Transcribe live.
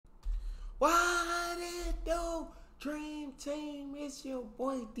Dream Team, it's your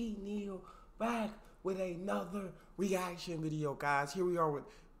boy D Neal back with another reaction video, guys. Here we are with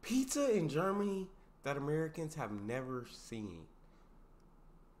pizza in Germany that Americans have never seen.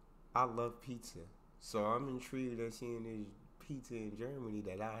 I love pizza, so I'm intrigued at seeing this pizza in Germany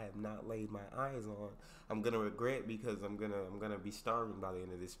that I have not laid my eyes on. I'm gonna regret because I'm gonna be starving by the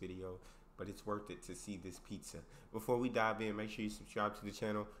end of this video. But it's worth it to see this pizza. Before we dive in, make sure you subscribe to the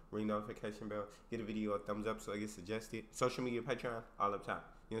channel, ring the notification bell, give the video a thumbs up so it gets suggested. Social media, Patreon, all up top.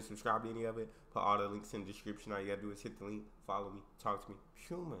 You can subscribe to any of it, put all the links in the description. All you gotta do is hit the link, follow me, talk to me.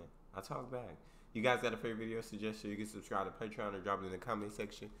 Phew, man, I talk back. You guys got a favorite video suggestion, you can subscribe to Patreon or drop it in the comment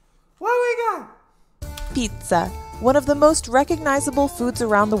section. What we got? Pizza, one of the most recognizable foods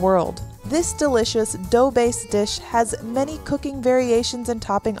around the world. This delicious dough-based dish has many cooking variations and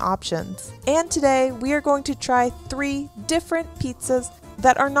topping options. And today we are going to try 3 different pizzas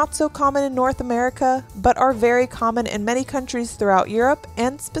that are not so common in North America, but are very common in many countries throughout Europe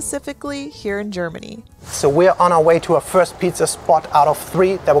and specifically here in Germany. So we're on our way to our first pizza spot out of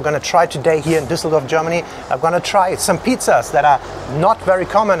 3 that we're going to try today here in Düsseldorf, Germany. I'm going to try some pizzas that are not very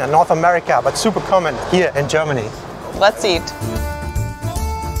common in North America, but super common here in Germany. Let's eat.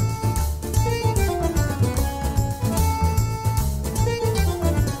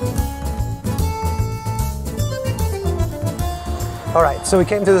 Alright, so we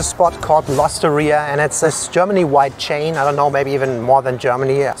came to this spot called L'Osteria, and it's this Germany-wide chain. I don't know, maybe even more than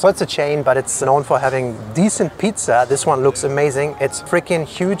Germany. So it's a chain, but it's known for having decent pizza. This one looks amazing. It's freaking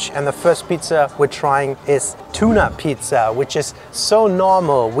huge, and the first pizza we're trying is tuna pizza, which is so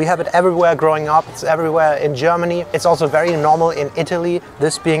normal. We have it everywhere growing up. It's everywhere in Germany. It's also very normal in Italy,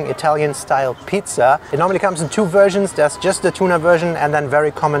 this being Italian-style pizza. It normally comes in 2 versions. There's just the tuna version, and then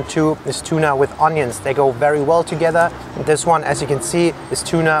very common too is tuna with onions. They go very well together. This one, as you can see, is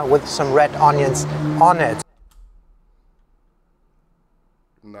tuna with some red onions on it.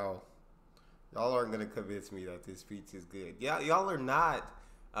 No, y'all aren't gonna convince me that this pizza is good. Y'all are not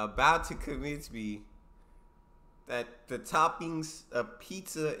about to convince me that the toppings of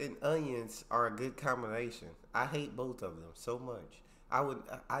pizza and onions are a good combination. I hate both of them so much.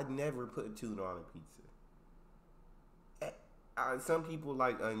 I'd never put tuna on a pizza. Some people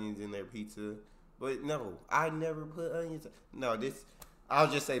like onions in their pizza. But no, I never put onions. No, I'll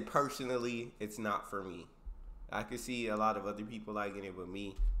just say personally, it's not for me. I can see a lot of other people liking it, but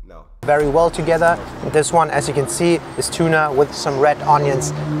me, no. Very well together. This one, as you can see, is tuna with some red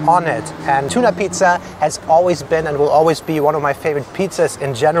onions on it. And tuna pizza has always been and will always be one of my favorite pizzas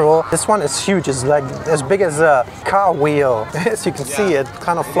in general. This one is huge. It's like as big as a car wheel. As you can see, it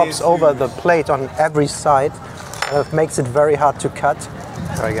kind of flops over the plate on every side. It makes it very hard to cut.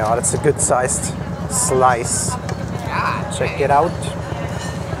 There we go. That's a good sized slice. Check it out.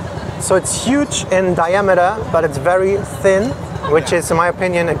 So it's huge in diameter, but it's very thin, which is, in my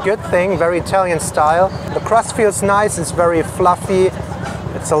opinion, a good thing. Very Italian style. The crust feels nice. It's very fluffy.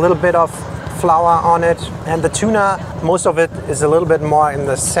 It's a little bit of flour on it, and the tuna, most of it is a little bit more in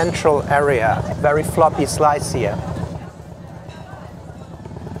the central area. Very floppy slice here.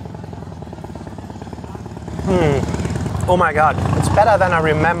 Oh my god, it's better than I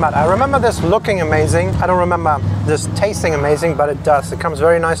remembered. I remember this looking amazing. I don't remember this tasting amazing, but it does. It comes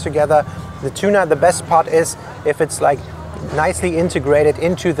very nice together. The tuna, the best part is if it's like nicely integrated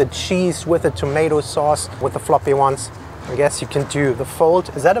into the cheese with the tomato sauce, with the floppy ones. I guess you can do the fold.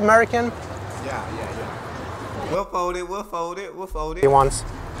 Is that American? Yeah. We'll fold it, we'll fold it, we'll fold it. Ones.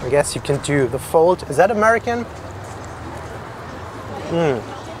 I guess you can do the fold. Is that American?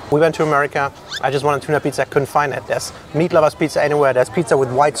 We went to America. I just wanted tuna pizza, I couldn't find it. There's meat lovers pizza anywhere. There's pizza with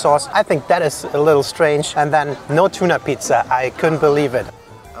white sauce. I think that is a little strange. And then no tuna pizza. I couldn't believe it.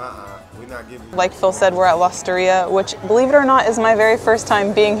 We're not giving you. Like Phil said, we're at L'Osteria, which, believe it or not, is my very first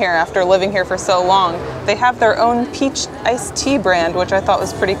time being here after living here for so long. They have their own peach iced tea brand, which I thought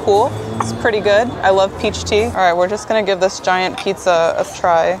was pretty cool. It's pretty good. I love peach tea. All right, we're just gonna give this giant pizza a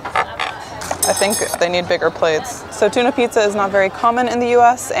try. I think they need bigger plates. So tuna pizza is not very common in the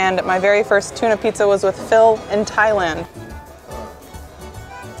US, and my very first tuna pizza was with Phil in Thailand.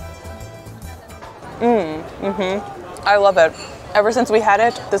 I love it. Ever since we had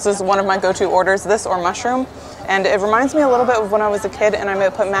it, this is one of my go-to orders, this or mushroom. And it reminds me a little bit of when I was a kid and I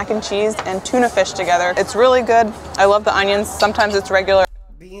might put mac and cheese and tuna fish together. It's really good. I love the onions. Sometimes it's regular.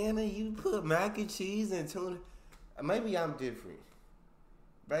 Deanna, you put mac and cheese and tuna? Maybe I'm different.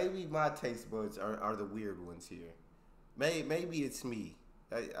 Maybe my taste buds are the weird ones here. Maybe it's me.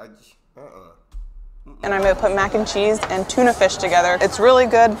 And I might put mac and cheese and tuna fish together. It's really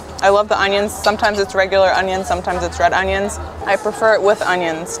good. I love the onions. Sometimes it's regular onions, sometimes it's red onions. I prefer it with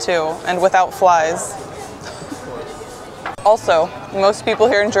onions too, and without flies. Also, most people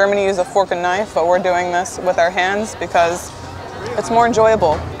here in Germany use a fork and knife, but we're doing this with our hands because it's more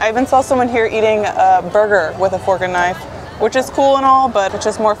enjoyable. I even saw someone here eating a burger with a fork and knife, which is cool and all, but it's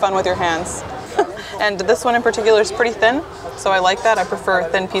just more fun with your hands. And this one in particular is pretty thin, so I like that. I prefer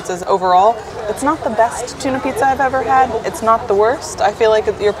thin pizzas overall. It's not the best tuna pizza I've ever had. It's not the worst. I feel like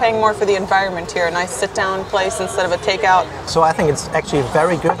you're paying more for the environment here, a nice sit-down place instead of a takeout. So I think it's actually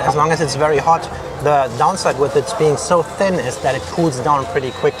very good as long as it's very hot. The downside with it being so thin is that it cools down pretty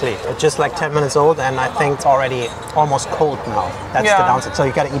quickly. It's just like 10 minutes old and I think it's already almost cold now. That's the downside, so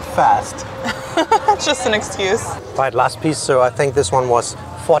you gotta eat fast. That's just an excuse. Right, last piece, so I think this one was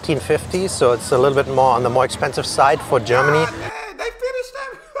 14.50, so it's a little bit more on the more expensive side for Germany. They finished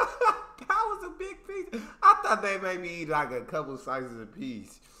that? That was a big piece. I thought they made me eat like a couple slices a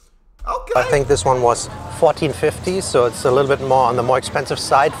piece. Okay. I think this one was 14.50, so it's a little bit more on the more expensive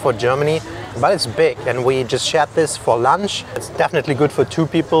side for Germany, but it's big and we just shared this for lunch. It's definitely good for 2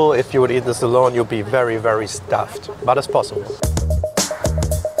 people. If you would eat this alone, you'll be very, very stuffed, but it's possible.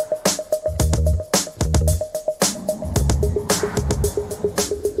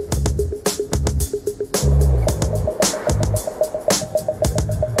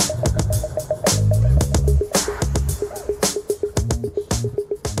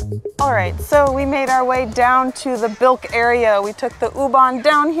 Alright, so we made our way down to the Bilk area. We took the U-Bahn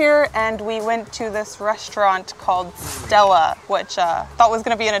down here and we went to this restaurant called Stella, which thought was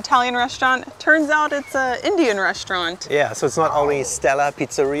going to be an Italian restaurant. Turns out it's an Indian restaurant. Yeah, so it's not only Stella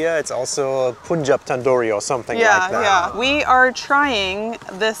Pizzeria, it's also Punjab Tandoori or something like that. Yeah, we are trying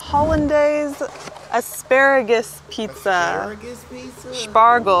this Hollandaise asparagus pizza. Asparagus pizza?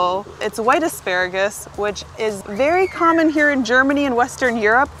 Spargel. It's white asparagus, which is very common here in Germany and Western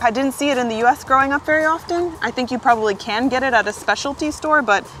Europe. I didn't see it in the US growing up very often. I think you probably can get it at a specialty store,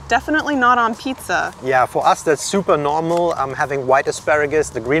 but definitely not on pizza. Yeah, for us that's super normal. Having white asparagus,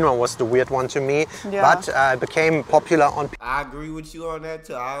 the green one was the weird one to me, but it became popular on pizza. I agree with you on that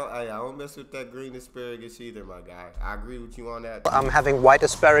too. I don't mess with that green asparagus either, my guy. I agree with you on that. Having white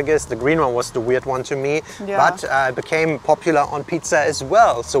asparagus, the green one was the weird one to me, but it became popular on pizza as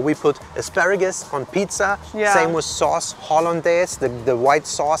well. So we put asparagus on pizza, same with sauce, Hollandaise, the white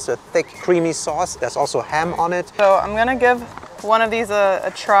sauce, a thick creamy sauce. There's also ham on it. So I'm gonna give one of these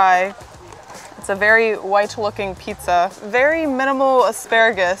a try. It's a very white looking pizza. Very minimal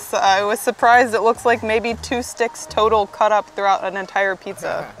asparagus. I was surprised it looks like maybe 2 sticks total cut up throughout an entire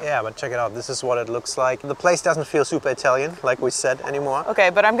pizza. Yeah, but check it out. This is what it looks like. The place doesn't feel super Italian, like we said, anymore.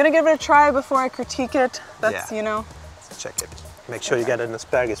 Okay, but I'm gonna give it a try before I critique it. That's, you know. Let's check it. Make sure you get an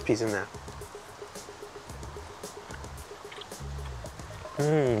asparagus piece in there.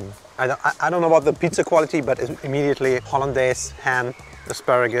 I don't know about the pizza quality, but it's immediately Hollandaise, ham,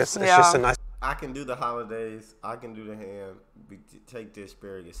 asparagus. It's just a nice... I can do the Hollandaise, I can do the ham. Take the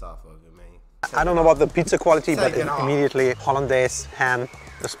asparagus off of it, man. I don't know about the pizza quality, but it's immediately Hollandaise, ham,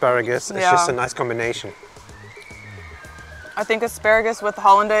 asparagus. It's just a nice combination. I think asparagus with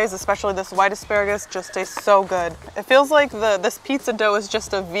Hollandaise, especially this white asparagus, just tastes so good. It feels like this pizza dough is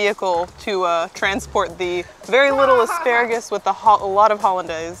just a vehicle to transport the very little asparagus with a lot of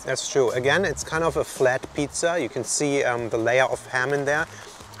Hollandaise. That's true. Again, it's kind of a flat pizza. You can see the layer of ham in there.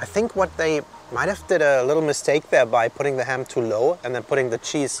 I think what they might have did a little mistake there by putting the ham too low and then putting the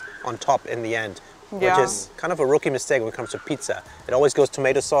cheese on top in the end, which is kind of a rookie mistake when it comes to pizza. It always goes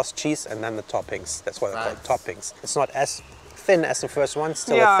tomato sauce, cheese, and then the toppings. That's why they're called toppings. It's not as thin as the first one,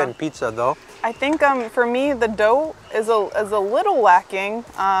 still a thin pizza though. I think for me the dough is a little lacking.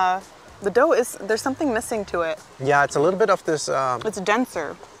 The dough there's something missing to it. Yeah, it's a little bit of this... it's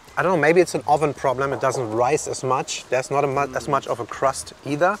denser. I don't know, maybe it's an oven problem. It doesn't rise as much. There's not as much of a crust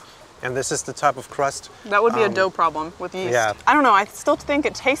either. And this is the type of crust. That would be a dough problem with yeast. Yeah. I don't know, I still think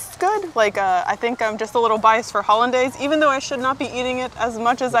it tastes good. Like, I think I'm just a little biased for Hollandaise. Even though I should not be eating it as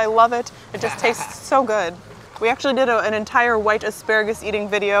much as I love it, it just tastes so good. We actually did an entire white asparagus eating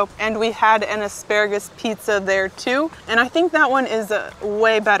video, and we had an asparagus pizza there too. And I think that one is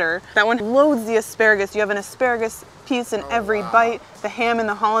way better. That one loads the asparagus. You have an asparagus piece in every bite. The ham and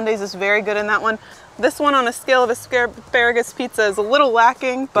the Hollandaise is very good in that one. This one on a scale of asparagus pizza is a little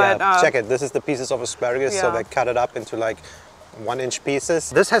lacking, but... check it. This is the pieces of asparagus, so they cut it up into like 1-inch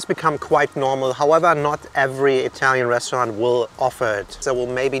pieces. This has become quite normal. However, not every Italian restaurant will offer it. So will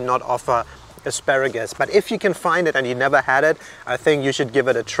maybe not offer asparagus, but if you can find it and you never had it, I think you should give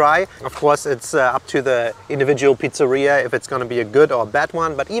it a try. Of course, it's up to the individual pizzeria if it's going to be a good or a bad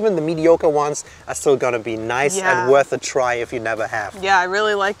one, but even the mediocre ones are still going to be nice and worth a try if you never have. Yeah, I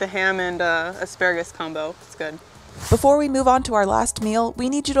really like the ham and asparagus combo. It's good. Before we move on to our last meal, we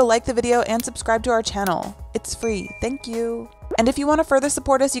need you to like the video and subscribe to our channel. It's free. Thank you. And if you want to further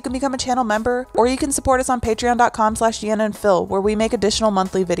support us, you can become a channel member, or you can support us on patreon.com/DeannaandPhil, where we make additional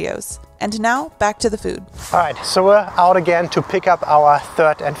monthly videos. And now, back to the food. All right, so we're out again to pick up our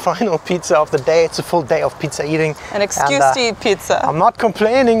third and final pizza of the day. It's a full day of pizza eating. An excuse to eat pizza. I'm not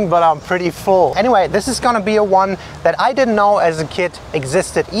complaining, but I'm pretty full. Anyway, this is gonna be a one that I didn't know as a kid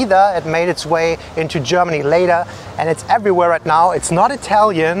existed either. It made its way into Germany later, and it's everywhere right now. It's not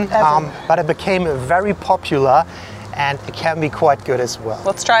Italian, but it became very popular, and it can be quite good as well.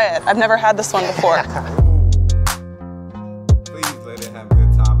 Let's try it. I've never had this one before. Please let it have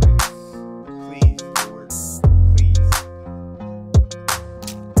good toppings. Please, Lord. Please.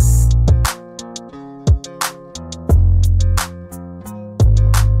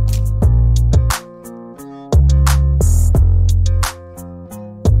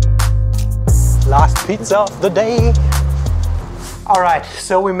 Last pizza of the day. All right,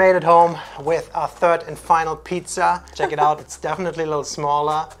 so we made it home with our third and final pizza. Check it out, it's definitely a little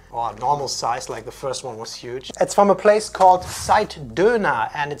smaller, or normal size, like the first one was huge. It's from a place called Seit Döner,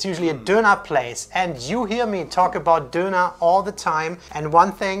 and it's usually a döner place. And you hear me talk about döner all the time. And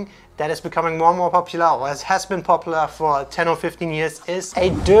one thing that is becoming more and more popular, or has been popular for 10 or 15 years, is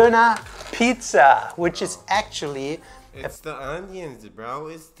a döner pizza, which is actually... It's the onions, bro.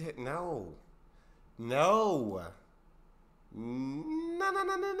 It's no. No.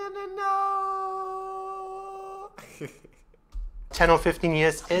 No. 10 or 15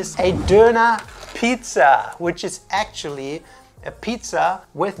 years is a döner pizza, which is actually a pizza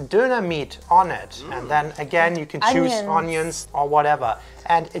with döner meat on it. And then again, you can choose onions or whatever.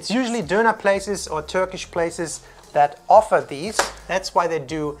 And it's usually döner places or Turkish places that offer these. That's why they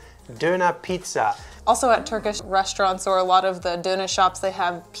do döner pizza. Also at Turkish restaurants or a lot of the döner shops, they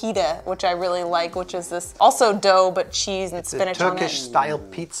have pide, which I really like, which is this also dough but cheese and spinach on it. Turkish style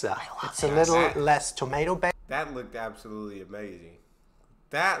pizza. It's a little less tomato based. That looked absolutely amazing.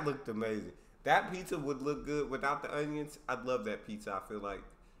 That looked amazing. That pizza would look good without the onions. I'd love that pizza, I feel like.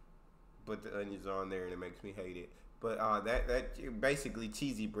 But the onions are on there and it makes me hate it. But that basically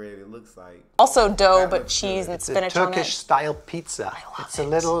cheesy bread, it looks like. Also dough, but cheese and spinach on it. Turkish style pizza. It's a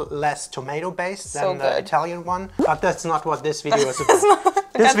little less tomato based than the Italian one. But that's not what this video is about.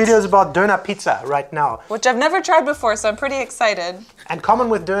 This video is about döner pizza right now. Which I've never tried before, so I'm pretty excited. And common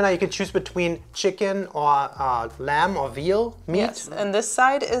with döner, you can choose between chicken or lamb or veal meat. Yes, and this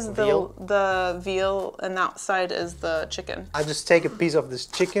side is the veal, and that side is the chicken. I'll just take a piece of this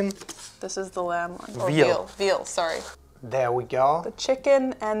chicken. This is the lamb one. Or Veal. Veal, sorry. There we go. The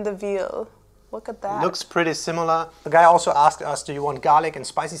chicken and the veal. Look at that. Looks pretty similar. The guy also asked us, do you want garlic and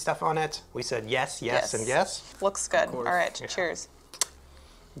spicy stuff on it? We said yes, and yes. Looks good. All right, cheers.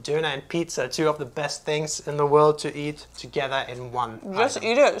 Döner and pizza, two of the best things in the world to eat together in one. Just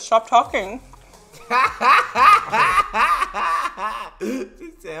eat it. Stop talking.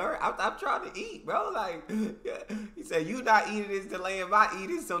 She said, I'm trying to eat, bro. Like, he said, you not eating this, the lamb I eat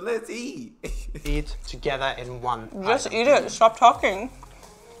it, so let's eat. Eat together in one. Just eat it. Stop talking.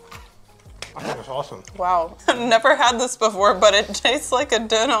 I think it's awesome. Wow. I've never had this before, but it tastes like a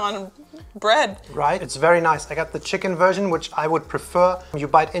döner on bread. Right? It's very nice. I got the chicken version, which I would prefer. You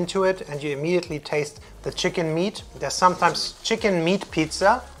bite into it and you immediately taste the chicken meat. There's sometimes chicken meat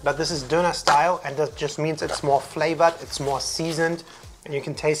pizza, but this is döner style, and that just means it's more flavored, it's more seasoned, and you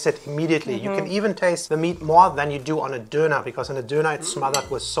can taste it immediately. You can even taste the meat more than you do on a döner, because in a döner it's smothered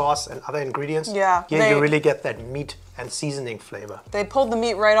with sauce and other ingredients. Yeah. Here you really get that meat and seasoning flavor. They pulled the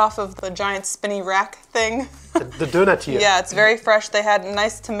meat right off of the giant spinny rack thing. The döner tier. Yeah, it's very fresh. They had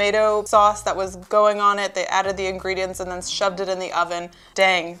nice tomato sauce that was going on it. They added the ingredients and then shoved it in the oven.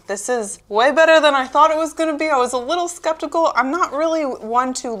 Dang, this is way better than I thought it was gonna be. I was a little skeptical. I'm not really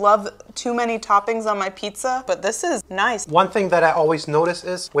one to love too many toppings on my pizza, but this is nice. One thing that I always notice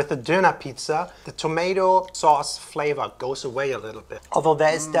is with the döner pizza, the tomato sauce flavor goes away a little bit. Although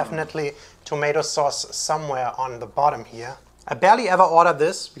there is definitely tomato sauce somewhere on the bottom here. I barely ever order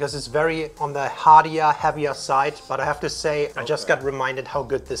this because it's very on the heartier, heavier side, but I have to say, I just got reminded how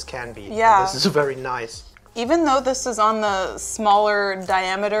good this can be. Yeah. And this is very nice. Even though this is on the smaller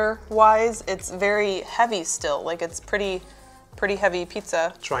diameter wise, it's very heavy still. Like it's pretty heavy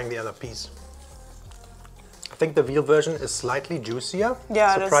pizza. Trying the other piece. I think the veal version is slightly juicier,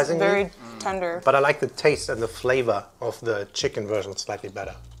 yeah, surprisingly. It is very tender. But I like the taste and the flavor of the chicken version slightly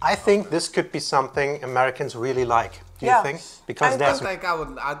better. I think this could be something Americans really like. Do you think? Because I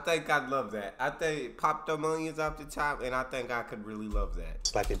think I'd love that. I think pop them onions off the top, and I think I could really love that.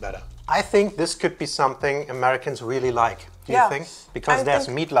 Slightly better. I think this could be something Americans really like. Do you think? Because there's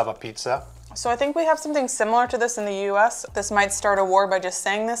meat lover pizza. So I think we have something similar to this in the US. This might start a war by just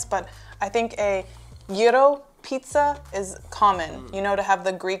saying this, but I think a gyro pizza is common. You know, to have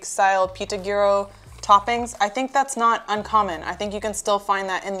the Greek style pita gyro toppings. I think that's not uncommon. I think you can still find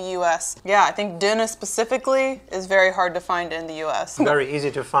that in the US. Yeah, I think döner specifically is very hard to find in the US. Very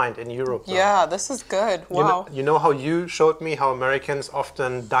easy to find in Europe, though. Yeah, this is good. Wow. You know how you showed me how Americans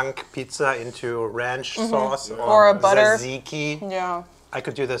often dunk pizza into ranch sauce Or a butter. tzatziki? Yeah. I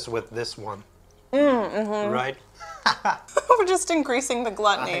could do this with this one. Right? We're just increasing the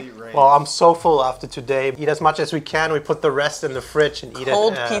gluttony. Well, I'm so full after today. Eat as much as we can. We put the rest in the fridge and eat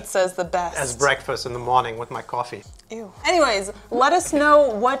Cold it pizza is the best. as breakfast in the morning with my coffee. Ew. Anyways, let us know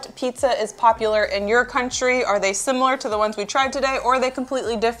what pizza is popular in your country. Are they similar to the ones we tried today, or are they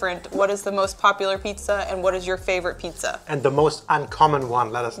completely different? What is the most popular pizza, and what is your favorite pizza? And the most uncommon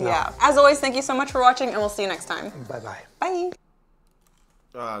one, let us know. Yeah. As always, thank you so much for watching, and we'll see you next time. Bye-bye. Bye.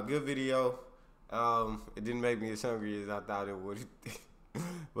 Good video. It didn't make me as hungry as I thought it would.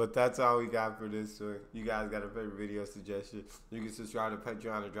 But that's all we got for this one. You guys got a favorite video suggestion? You can subscribe to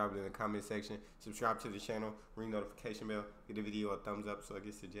Patreon or drop it in the comment section. Subscribe to the channel, ring notification bell, give the video a thumbs up so it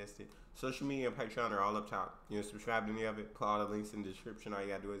gets suggested. Social media and Patreon are all up top. You know, subscribe to any of it. Put all the links in the description. All you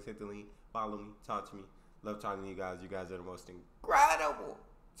gotta do is hit the link, follow me, talk to me. Love talking to you guys. You guys are the most incredible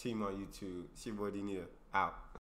team on YouTube. It's your boy D Neal. Out.